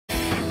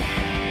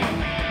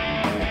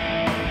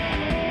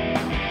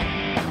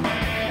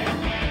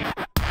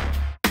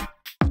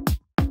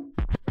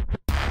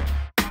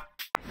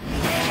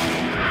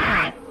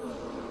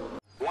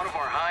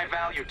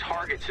few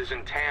targets is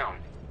in town.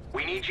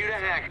 We need you to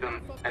hack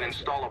them and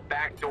install a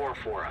back door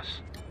for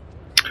us.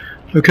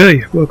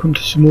 Okay, welcome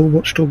to some more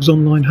Watch Dogs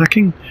Online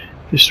Hacking.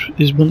 This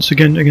is once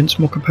again against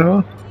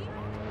MokkaPower.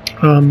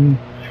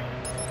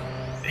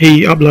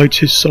 He uploads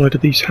his side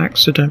of these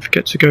hacks, so don't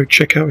forget to go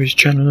check out his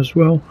channel as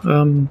well.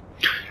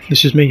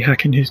 This is me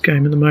hacking his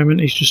game at the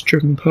moment. He's just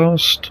driven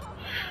past.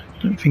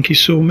 Don't think he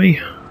saw me.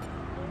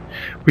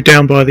 We're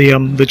down by the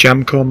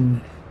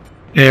Jamcom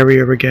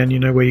area again, you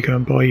know, where you go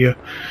and buy your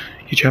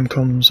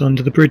Jamcoms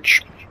under the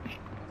bridge.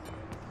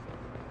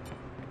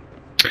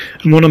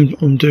 And what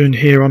I'm doing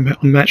here,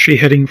 I'm actually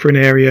heading for an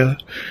area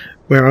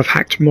where I've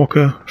hacked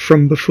Mokka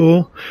from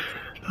before.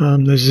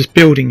 There's this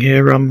building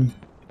here. I'm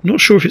not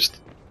sure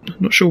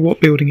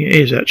what building it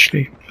is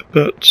actually,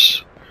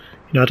 but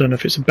you know, I don't know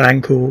if it's a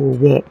bank or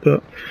what,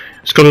 but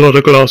it's got a lot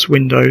of glass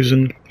windows,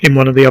 and in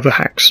one of the other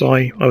hacks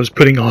I was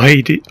putting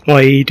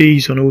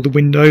IEDs on all the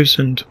windows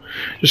and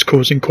just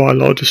causing quite a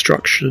lot of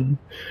destruction.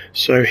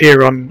 So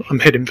here I'm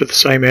heading for the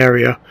same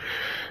area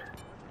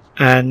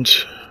and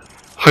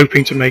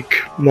hoping to make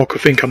Mokka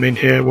think I'm in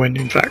here when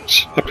in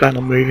fact I plan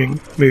on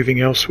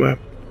moving elsewhere.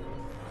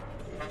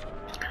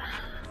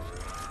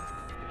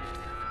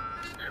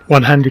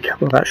 One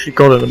handicap I've actually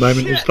got at the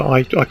moment is that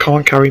I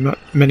can't carry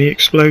many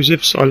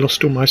explosives. I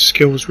lost all my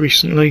skills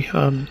recently.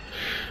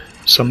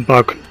 Some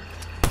bug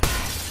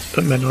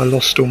that meant I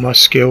lost all my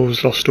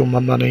skills, lost all my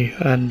money,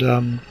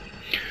 and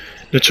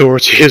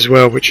notoriety as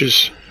well, which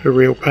is a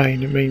real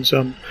pain. It means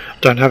I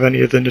don't have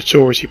any of the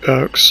notoriety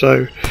perks,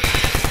 so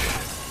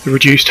the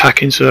reduced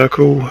hacking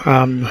circle,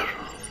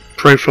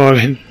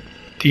 profiling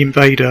the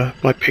invader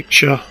by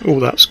picture, all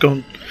that's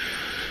gone.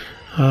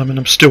 And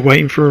I'm still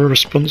waiting for a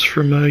response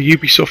from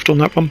Ubisoft on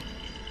that one.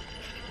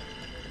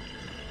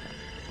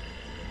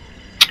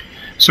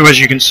 So as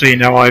you can see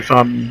now, I've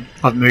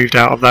moved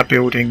out of that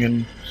building,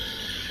 and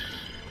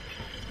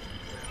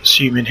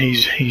assuming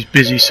he's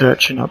busy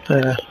searching up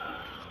there.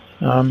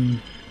 Problem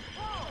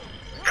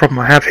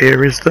I have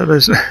here is that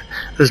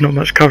there's not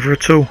much cover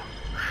at all.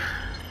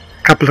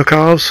 A couple of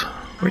cars,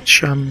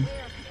 which isn't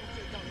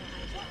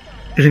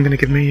going to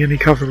give me any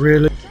cover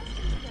really.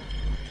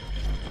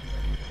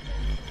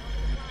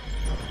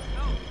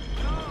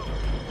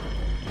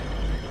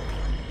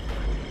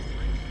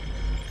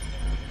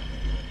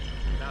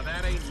 Now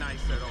that ain't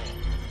nice at all.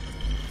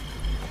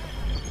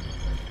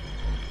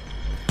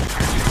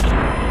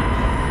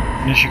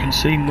 And as you can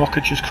see,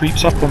 Mokka just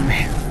creeps up on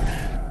me.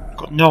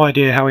 Got no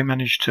idea how he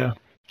managed to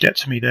get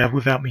to me there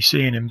without me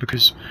seeing him,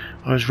 because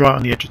I was right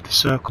on the edge of the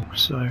circle,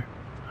 so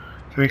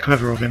very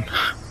clever of him.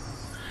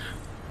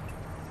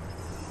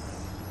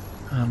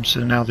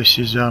 So now this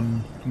is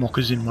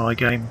Mokka's in my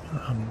game,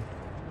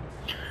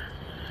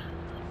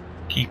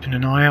 keeping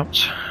an eye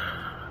out.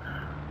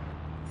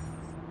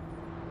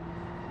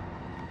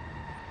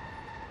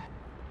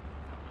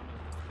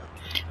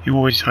 You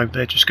always hope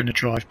they're just going to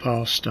drive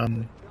past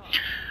and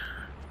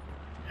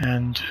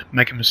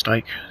make a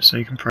mistake so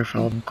you can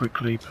profile them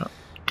quickly, but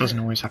it doesn't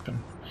always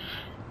happen.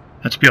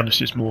 And to be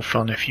honest, it's more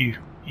fun if you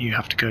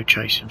have to go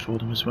chasing for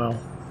them as well.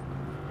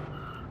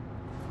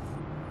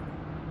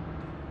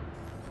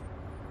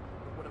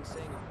 What I'm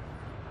saying.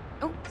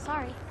 Oh,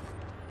 sorry.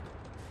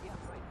 Yeah,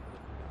 right.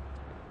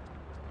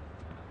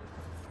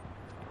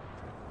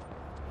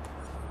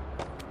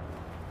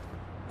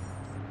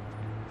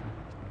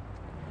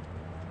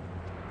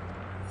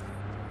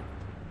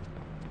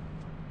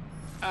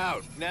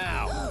 Out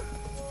now.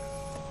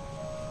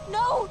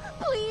 No,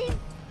 please!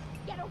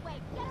 Get away,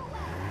 get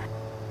away!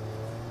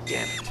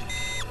 Damn it.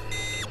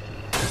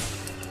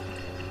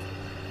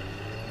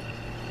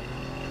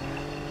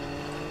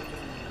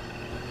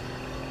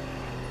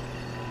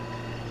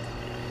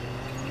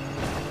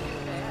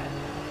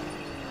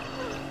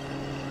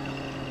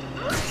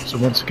 So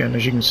once again,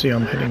 as you can see,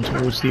 I'm heading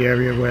towards the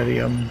area where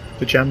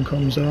the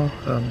Jamcoms are,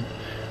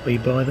 where you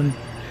buy them.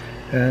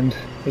 And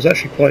I was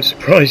actually quite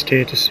surprised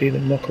here to see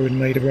that Mokka had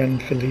made a run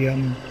for the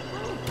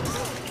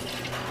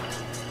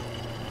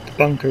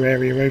bunker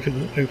area over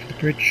the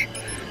bridge.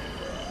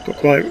 Got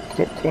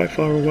quite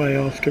far away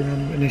after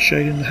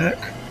initiating the hack.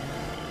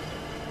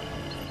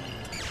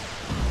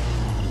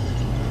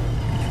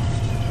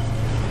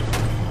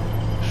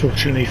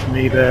 Fortunately for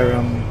me there,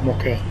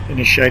 Mokka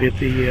initiated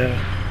the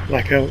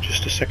blackout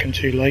just a second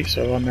too late,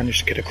 so I managed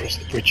to get across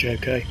the bridge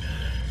okay.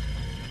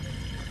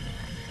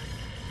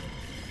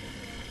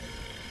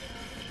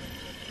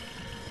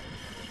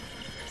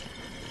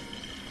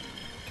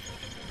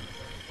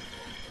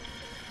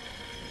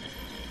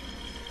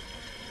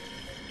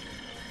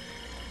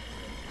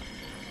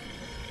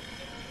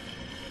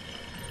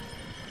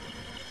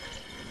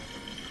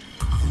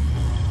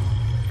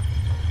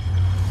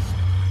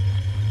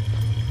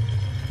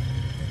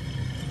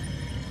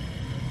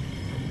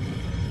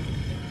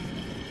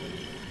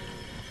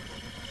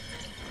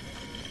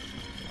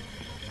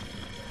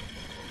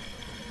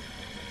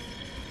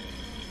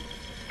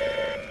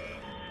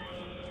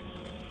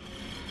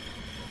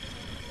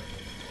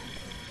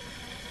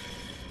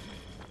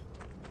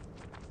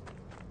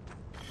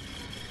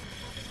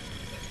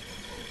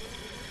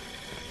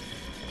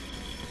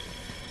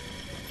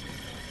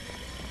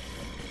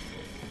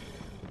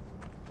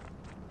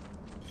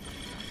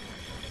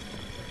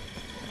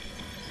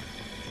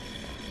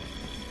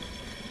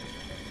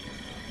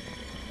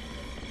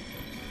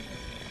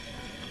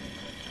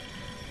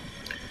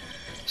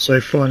 So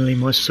finally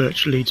my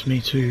search leads me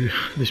to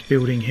this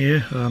building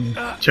here.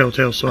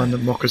 Telltale sign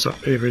that Mokka's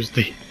up here is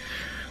the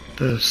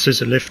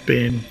scissor lift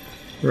being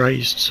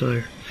raised,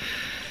 so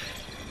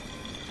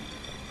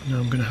now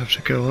I'm going to have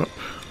to go up.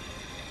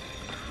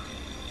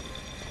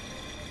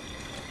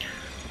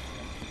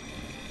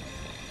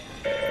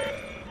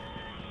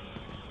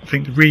 I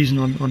think the reason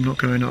I'm not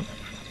going up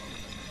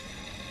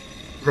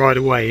right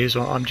away is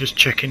I'm just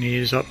checking he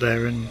is up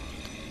there, and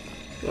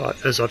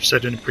as I've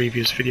said in a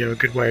previous video, a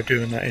good way of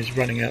doing that is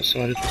running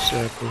outside of the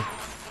circle,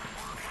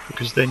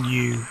 because then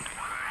you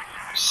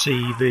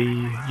see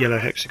the yellow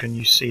hexagon,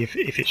 you see if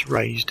it's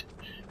raised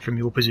from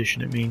your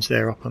position, it means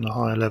they're up on a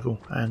higher level,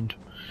 and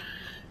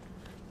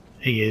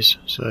he is.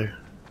 So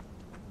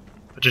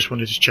I just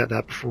wanted to check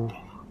that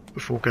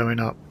before going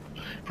up.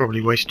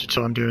 Probably wasted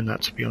time doing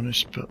that, to be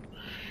honest, but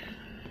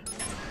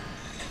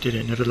did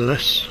it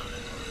nevertheless.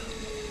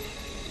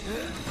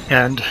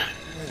 And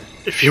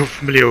if you're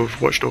familiar with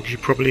Watch Dogs, you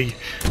probably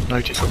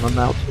noticed I'm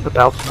about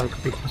to make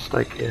a big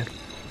mistake here.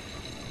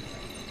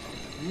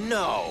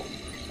 No.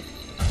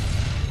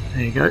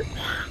 There you go.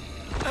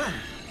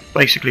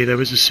 Basically there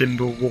was a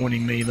symbol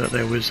warning me that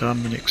there was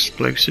an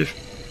explosive,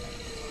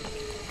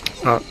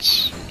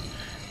 but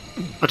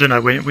I don't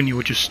know, when you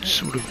were just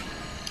sort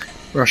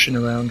of rushing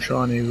around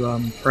trying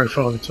to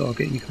profile the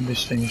target, you can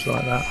miss things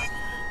like that,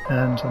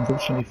 and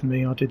unfortunately for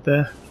me I did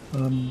there,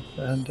 and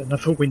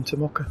another win to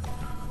Mokka.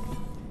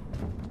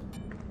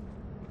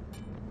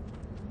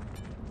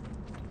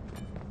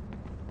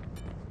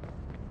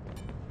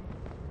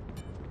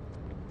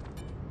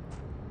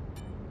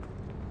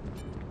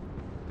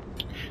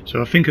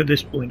 So I think at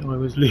this point I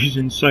was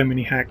losing so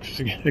many hacks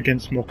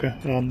against Mokka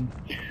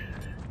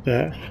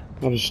that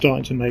I was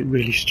starting to make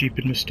really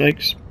stupid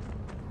mistakes.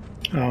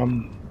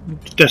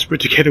 Desperate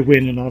to get a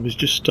win, and I was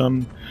just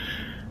I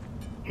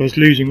was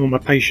losing all my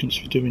patience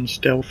for doing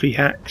stealthy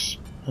hacks.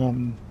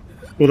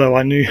 Although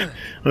I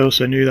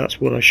also knew that's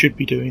what I should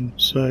be doing.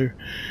 So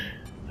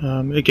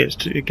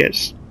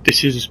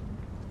this is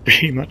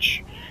pretty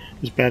much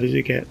as bad as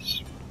it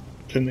gets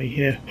for me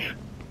here.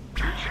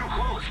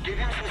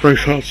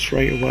 Profile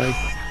straight away,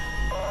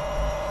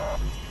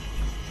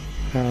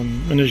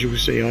 and as you will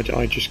see,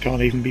 I just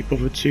can't even be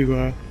bothered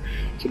to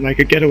make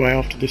a getaway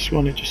after this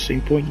one. It just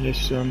seemed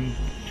pointless. I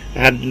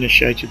hadn't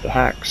initiated the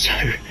hack, so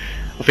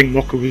I think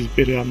Mokka was a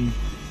bit I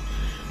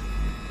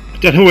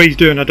don't know what he's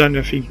doing. I don't know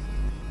if he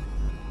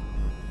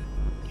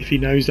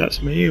knows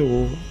that's me,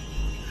 or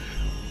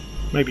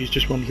maybe he's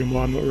just wondering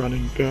why I'm not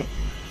running, but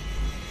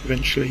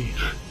eventually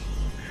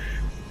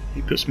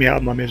he puts me out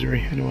of my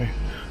misery anyway.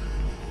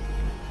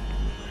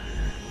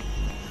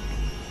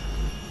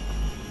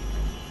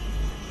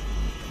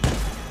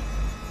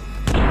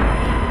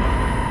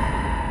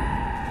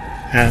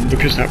 And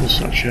because that was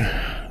such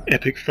a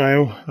epic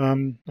fail,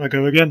 I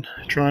go again,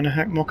 trying to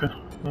hack Mokka.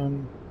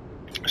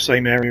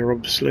 Same area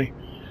obviously.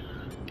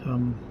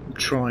 I'm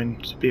trying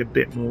to be a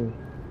bit more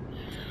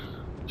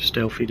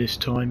stealthy this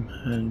time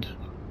and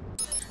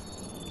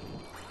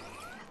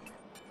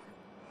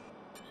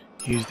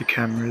use the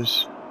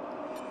cameras.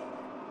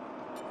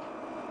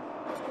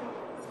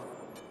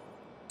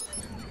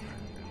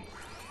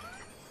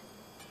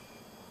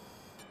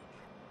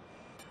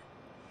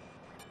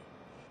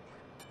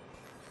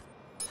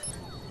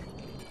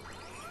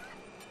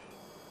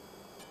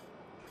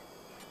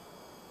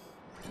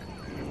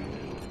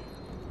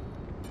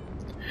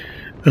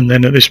 And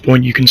then at this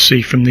point you can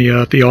see from the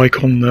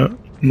icon that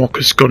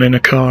Mokka's got in a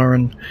car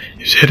and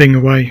is heading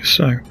away,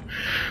 so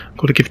I've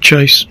got to give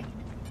chase.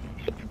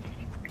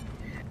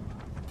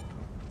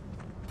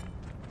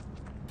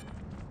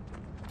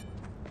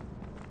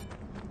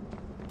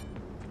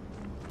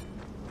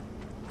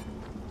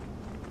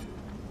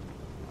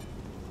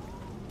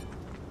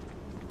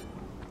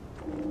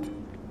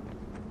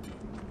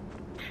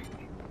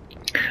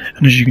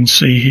 And as you can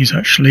see, he's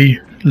actually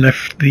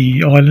left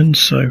the island,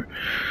 so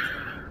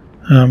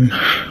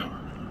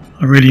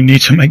I really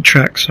need to make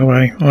tracks, so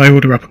I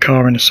order up a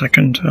car in a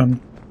second.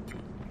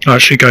 I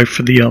actually go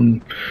for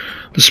the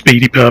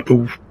speedy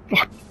purple,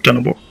 I don't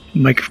know what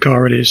make of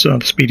car it is, the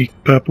speedy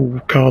purple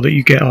car that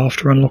you get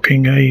after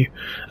unlocking a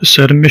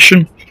certain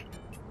mission.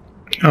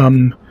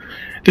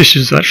 This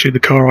is actually the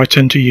car I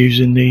tend to use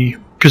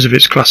because of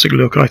its classic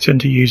look, I tend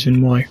to use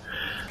in my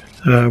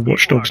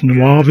Watch Dogs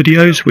Noir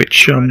videos,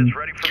 which I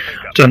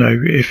don't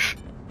know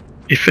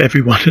if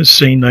everyone has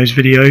seen those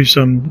videos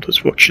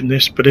that's watching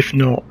this, but if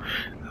not,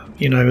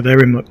 you know,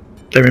 they're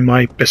in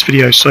my best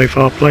videos so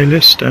far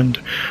playlist, and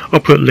I'll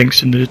put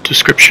links in the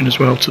description as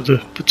well to the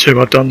two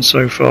I've done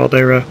so far.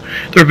 They're a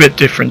bit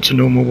different to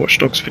normal Watch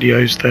Dogs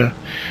videos.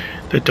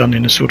 They're done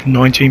in a sort of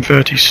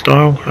 1930s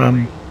style.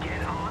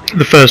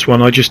 The first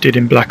one I just did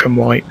in black and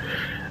white,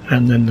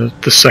 and then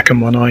the second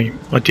one I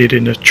did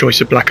in a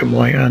choice of black and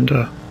white and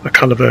a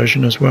colour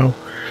version as well.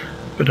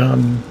 But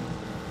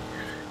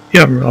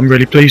yeah, I'm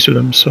really pleased with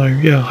them, so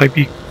yeah, I hope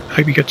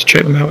you get to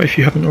check them out if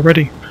you haven't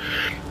already.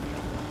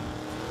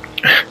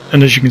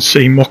 And as you can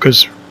see,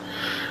 Mokka's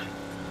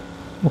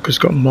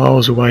got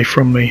miles away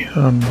from me.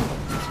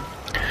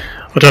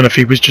 I don't know if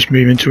he was just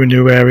moving to a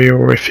new area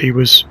or if he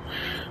was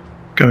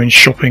going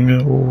shopping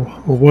or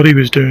what he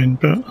was doing,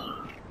 but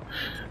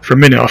for a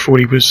minute I thought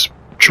he was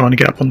trying to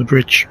get up on the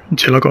bridge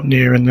until I got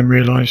near and then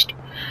realised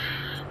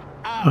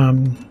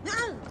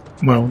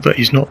well, that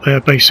he's not there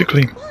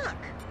basically.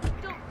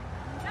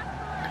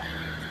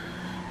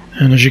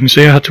 And as you can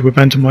see, I had to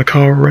abandon my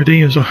car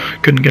already as I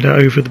couldn't get it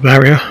over the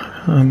barrier.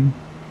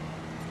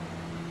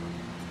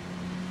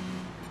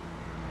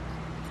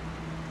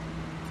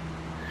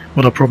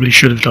 What I probably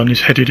should have done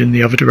is headed in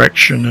the other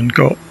direction and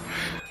got...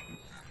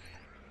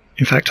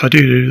 In fact, I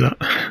do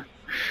that.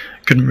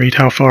 Couldn't read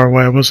how far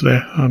away I was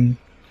there.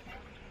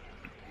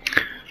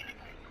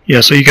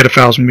 Yeah, so you get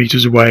 1,000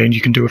 meters away and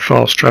you can do a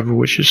fast travel,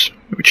 which is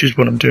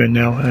what I'm doing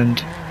now,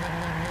 and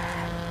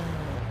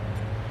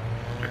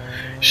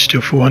it's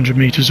still 400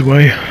 meters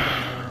away.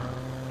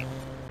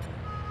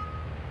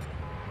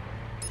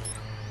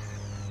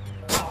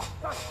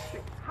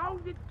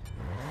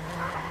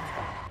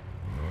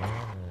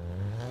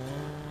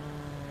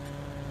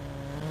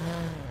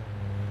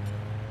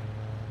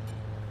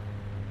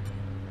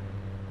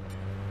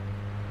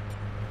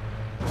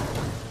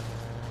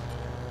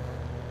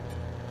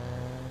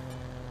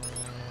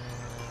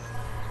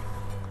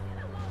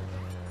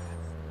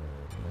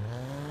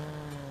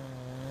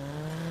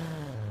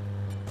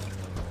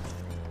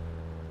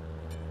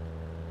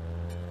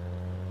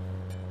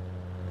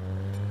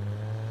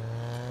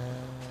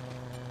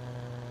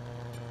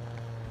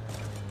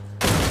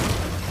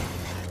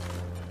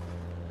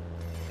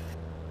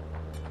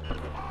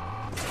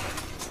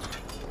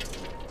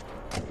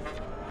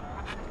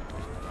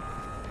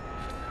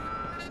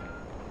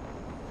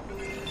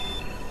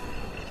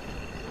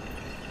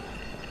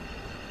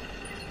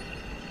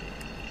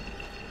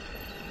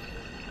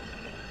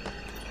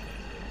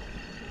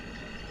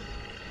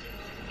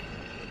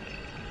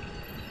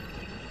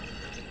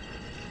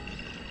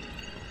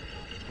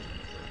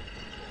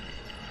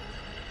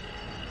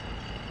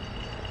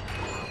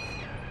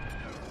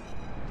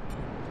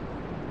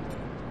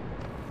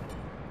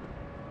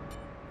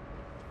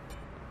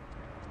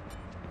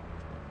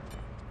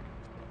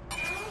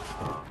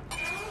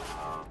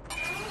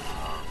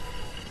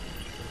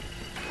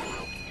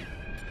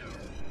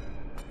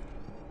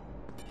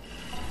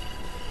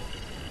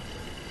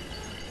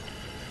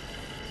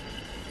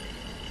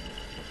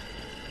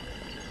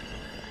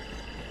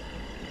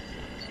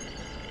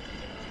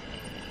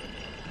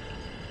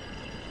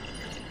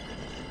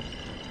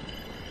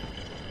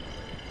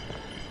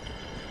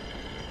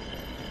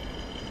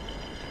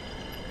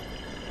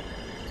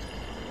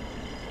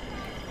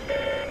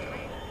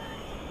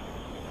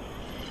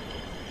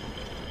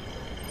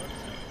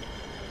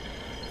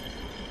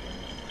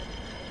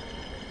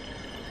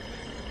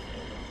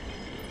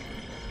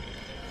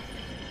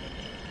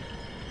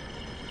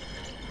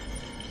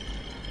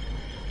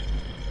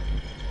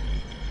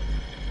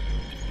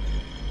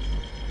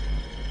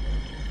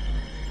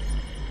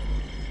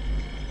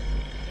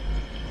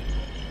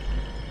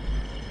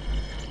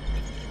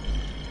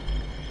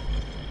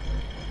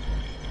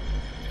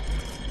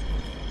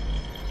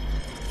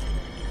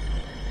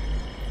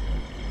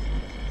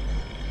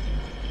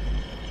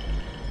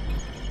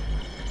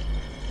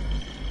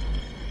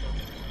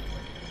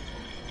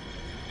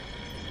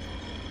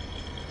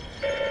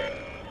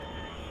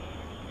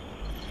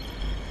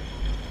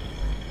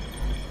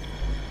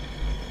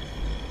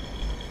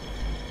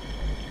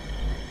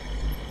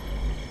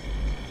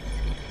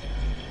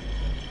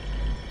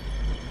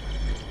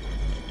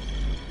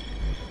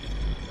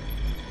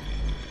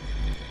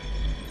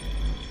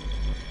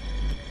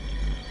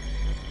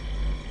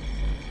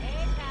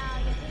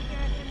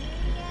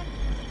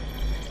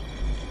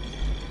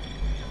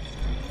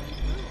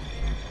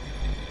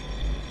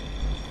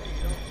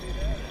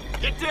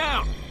 Get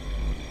down!